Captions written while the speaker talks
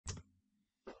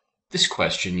This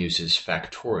question uses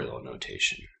factorial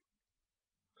notation.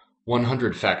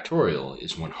 100 factorial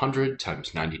is 100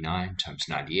 times 99 times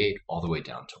 98 all the way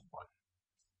down to 1.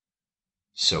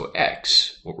 So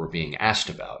x, what we're being asked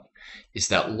about, is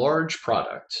that large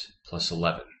product plus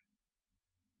 11.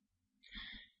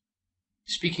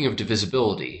 Speaking of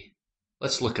divisibility,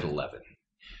 let's look at 11.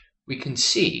 We can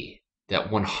see that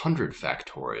 100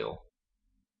 factorial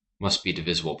must be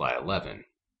divisible by 11,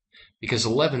 because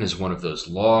 11 is one of those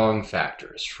long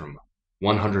factors from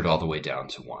 100 all the way down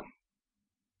to 1.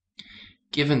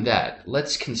 Given that,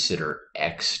 let's consider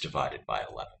x divided by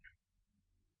 11.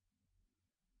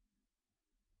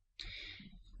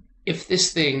 If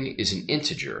this thing is an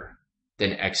integer,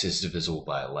 then x is divisible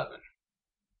by 11.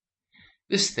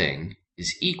 This thing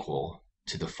is equal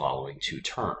to the following two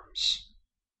terms.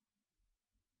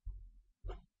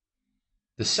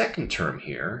 The second term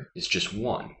here is just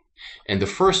 1, and the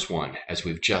first one, as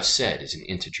we've just said, is an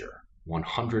integer.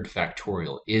 100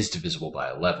 factorial is divisible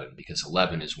by 11 because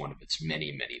 11 is one of its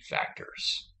many, many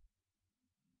factors.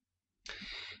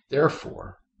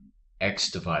 Therefore, x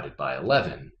divided by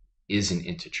 11 is an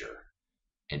integer,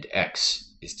 and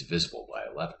x is divisible by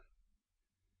 11.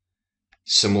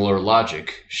 Similar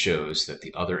logic shows that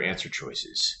the other answer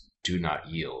choices do not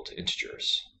yield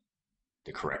integers.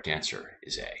 The correct answer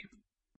is A.